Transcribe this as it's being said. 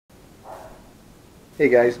Hey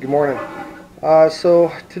guys, good morning.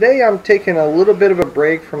 So today I'm taking a little bit of a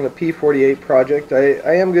break from the P48 project.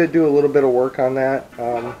 I am going to do a little bit of work on that.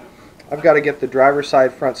 I've got to get the driver's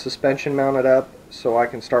side front suspension mounted up so I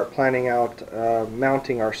can start planning out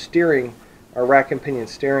mounting our steering, our rack and pinion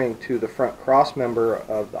steering, to the front cross member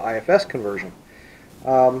of the IFS conversion.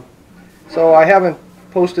 So I haven't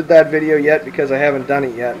posted that video yet because I haven't done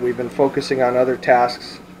it yet. We've been focusing on other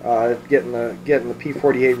tasks, getting the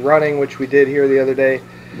P48 running, which we did here the other day.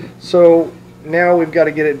 So now we've got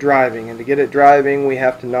to get it driving, and to get it driving we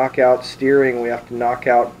have to knock out steering, we have to knock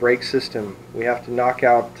out brake system, we have to knock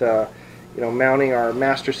out mounting our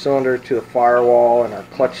master cylinder to the firewall and our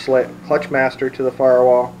clutch master to the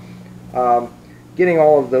firewall. Getting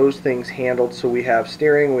all of those things handled so we have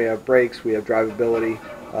steering, we have brakes, we have drivability.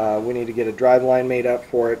 We need to get a drive line made up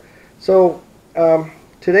for it. So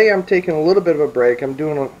today I'm taking a little bit of a break. I'm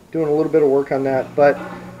doing a little bit of work on that, but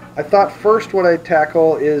I thought first what I'd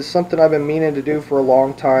tackle is something I've been meaning to do for a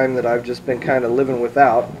long time that I've just been kind of living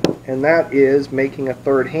without, and that is making a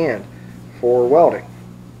third hand for welding.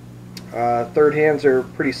 Third hands are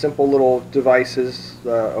pretty simple little devices,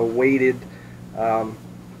 a weighted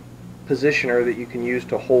positioner that you can use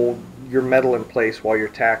to hold your metal in place while you're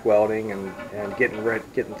tack welding and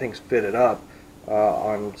getting things fitted up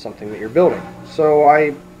on something that you're building. So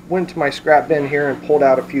I went to my scrap bin here and pulled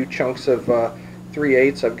out a few chunks of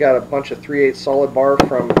 3/8. I've got a bunch of 3/8 solid bar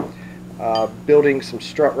from building some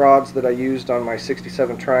strut rods that I used on my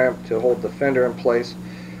 67 Triumph to hold the fender in place.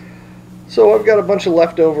 So I've got a bunch of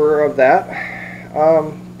leftover of that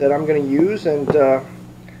that I'm going to use, and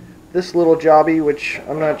this little jobby, which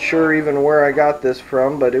I'm not sure even where I got this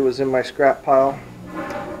from, but it was in my scrap pile,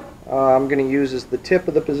 I'm going to use as the tip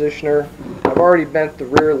of the positioner. I've already bent the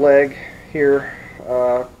rear leg here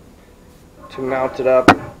to mount it up,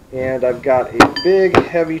 and I've got a big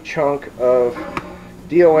heavy chunk of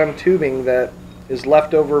DOM tubing that is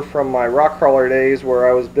left over from my rock crawler days where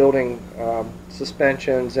I was building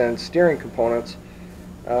suspensions and steering components,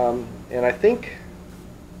 and I think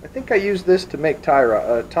I used this to make tie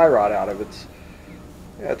rod out of it.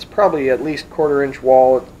 It's probably at least 1/4 inch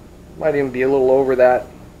wall. It might even be a little over that,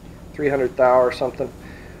 300 thou or something,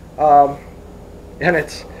 and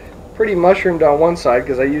it's pretty mushroomed on one side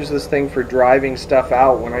because I use this thing for driving stuff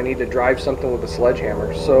out when I need to drive something with a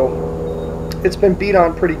sledgehammer. So it's been beat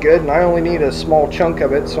on pretty good, and I only need a small chunk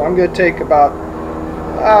of it, so I'm going to take about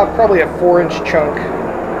probably a 4-inch chunk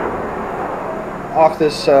off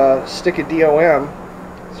this stick of DOM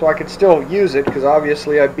so I can still use it, because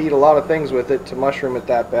obviously I beat a lot of things with it to mushroom it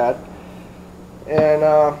that bad, and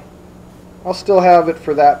I'll still have it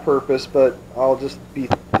for that purpose, but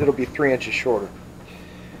it'll be 3 inches shorter,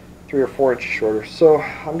 3 or 4 inches shorter. So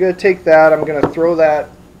I'm going to take that, I'm going to throw that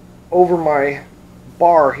over my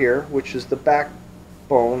bar here, which is the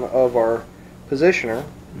backbone of our positioner,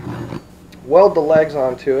 weld the legs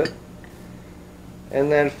onto it,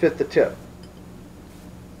 and then fit the tip.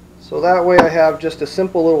 So that way I have just a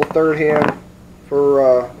simple little third hand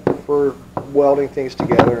for welding things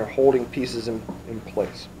together and holding pieces in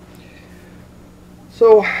place.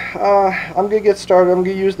 So I'm going to get started. I'm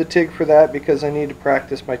going to use the TIG for that because I need to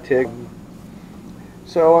practice my TIG.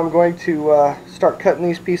 So I'm going to start cutting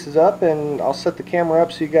these pieces up, and I'll set the camera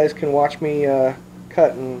up so you guys can watch me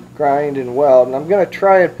cut and grind and weld. And I'm going to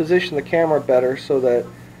try and position the camera better so that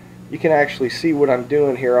you can actually see what I'm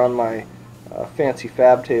doing here on my fancy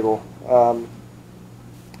fab table.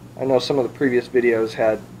 I know some of the previous videos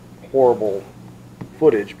had horrible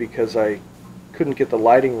footage because I couldn't get the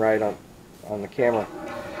lighting right on the camera.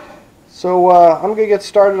 So I'm going to get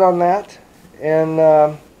started on that, and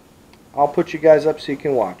I'll put you guys up so you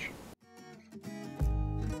can watch.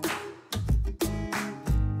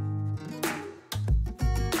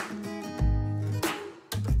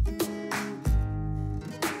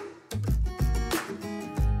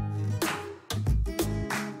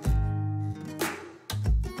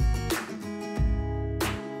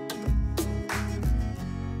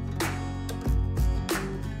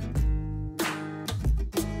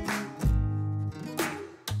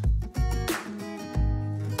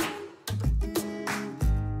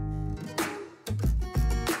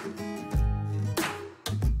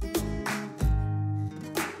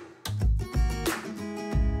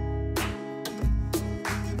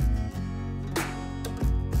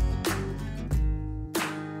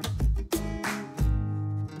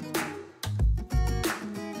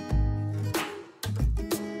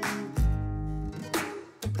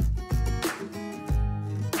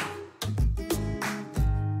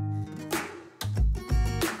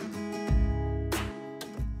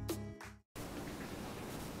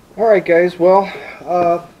 Alright guys, well,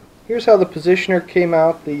 here's how the positioner came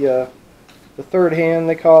out, the third hand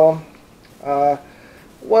they call them.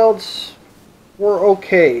 Welds were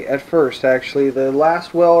okay at first, actually. The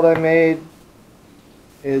last weld I made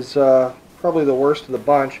is probably the worst of the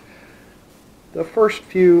bunch. The first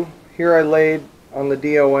few here I laid on the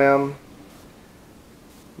DOM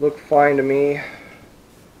look fine to me.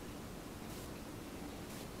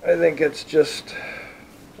 I think it's just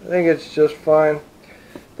fine.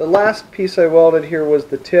 The last piece I welded here was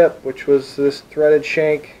the tip, which was this threaded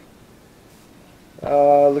shank.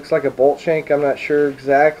 Looks like a bolt shank. I'm not sure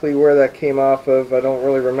exactly where that came off of. I don't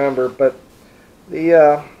really remember, but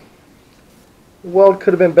the weld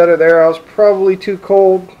could have been better there. I was probably too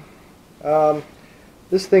cold.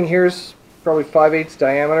 This thing here is probably 5/8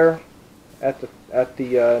 diameter at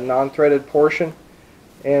the non-threaded portion,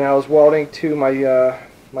 and I was welding to my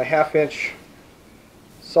my 1/2 inch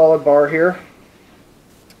solid bar here,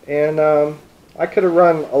 and I could have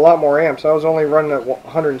run a lot more amps. I was only running at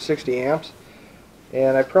 160 amps,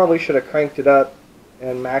 and I probably should have cranked it up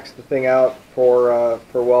and maxed the thing out for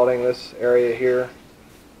welding this area here.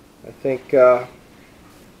 I think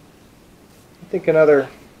another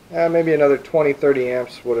maybe another 20-30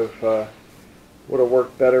 amps would have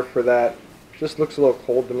worked better for that. Just looks a little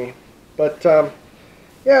cold to me, but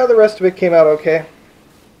yeah, the rest of it came out okay,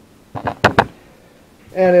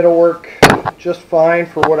 and it'll work just fine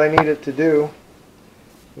for what I need it to do,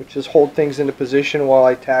 which is hold things into position while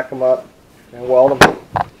I tack them up and weld them.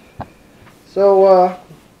 So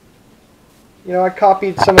you know, I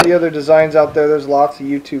copied some of the other designs out there. There's lots of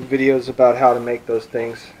YouTube videos about how to make those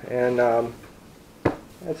things, and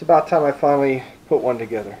it's about time I finally put one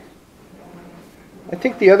together. I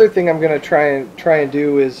think the other thing I'm going to try and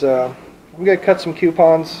do is I'm going to cut some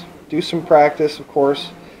coupons, do some practice, of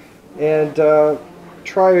course, and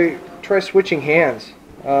try switching hands.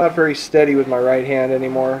 I'm not very steady with my right hand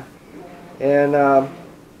anymore, and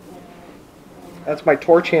that's my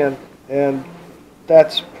torch hand, and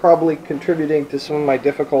that's probably contributing to some of my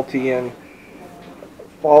difficulty in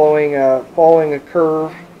following a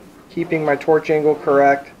curve, keeping my torch angle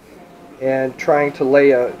correct, and trying to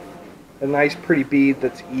lay a nice pretty bead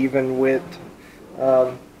that's even with,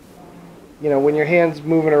 you know, when your hand's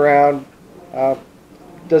moving around,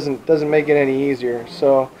 doesn't make it any easier.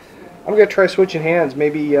 So I'm gonna try switching hands.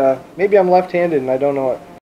 Maybe I'm left-handed and I don't know it.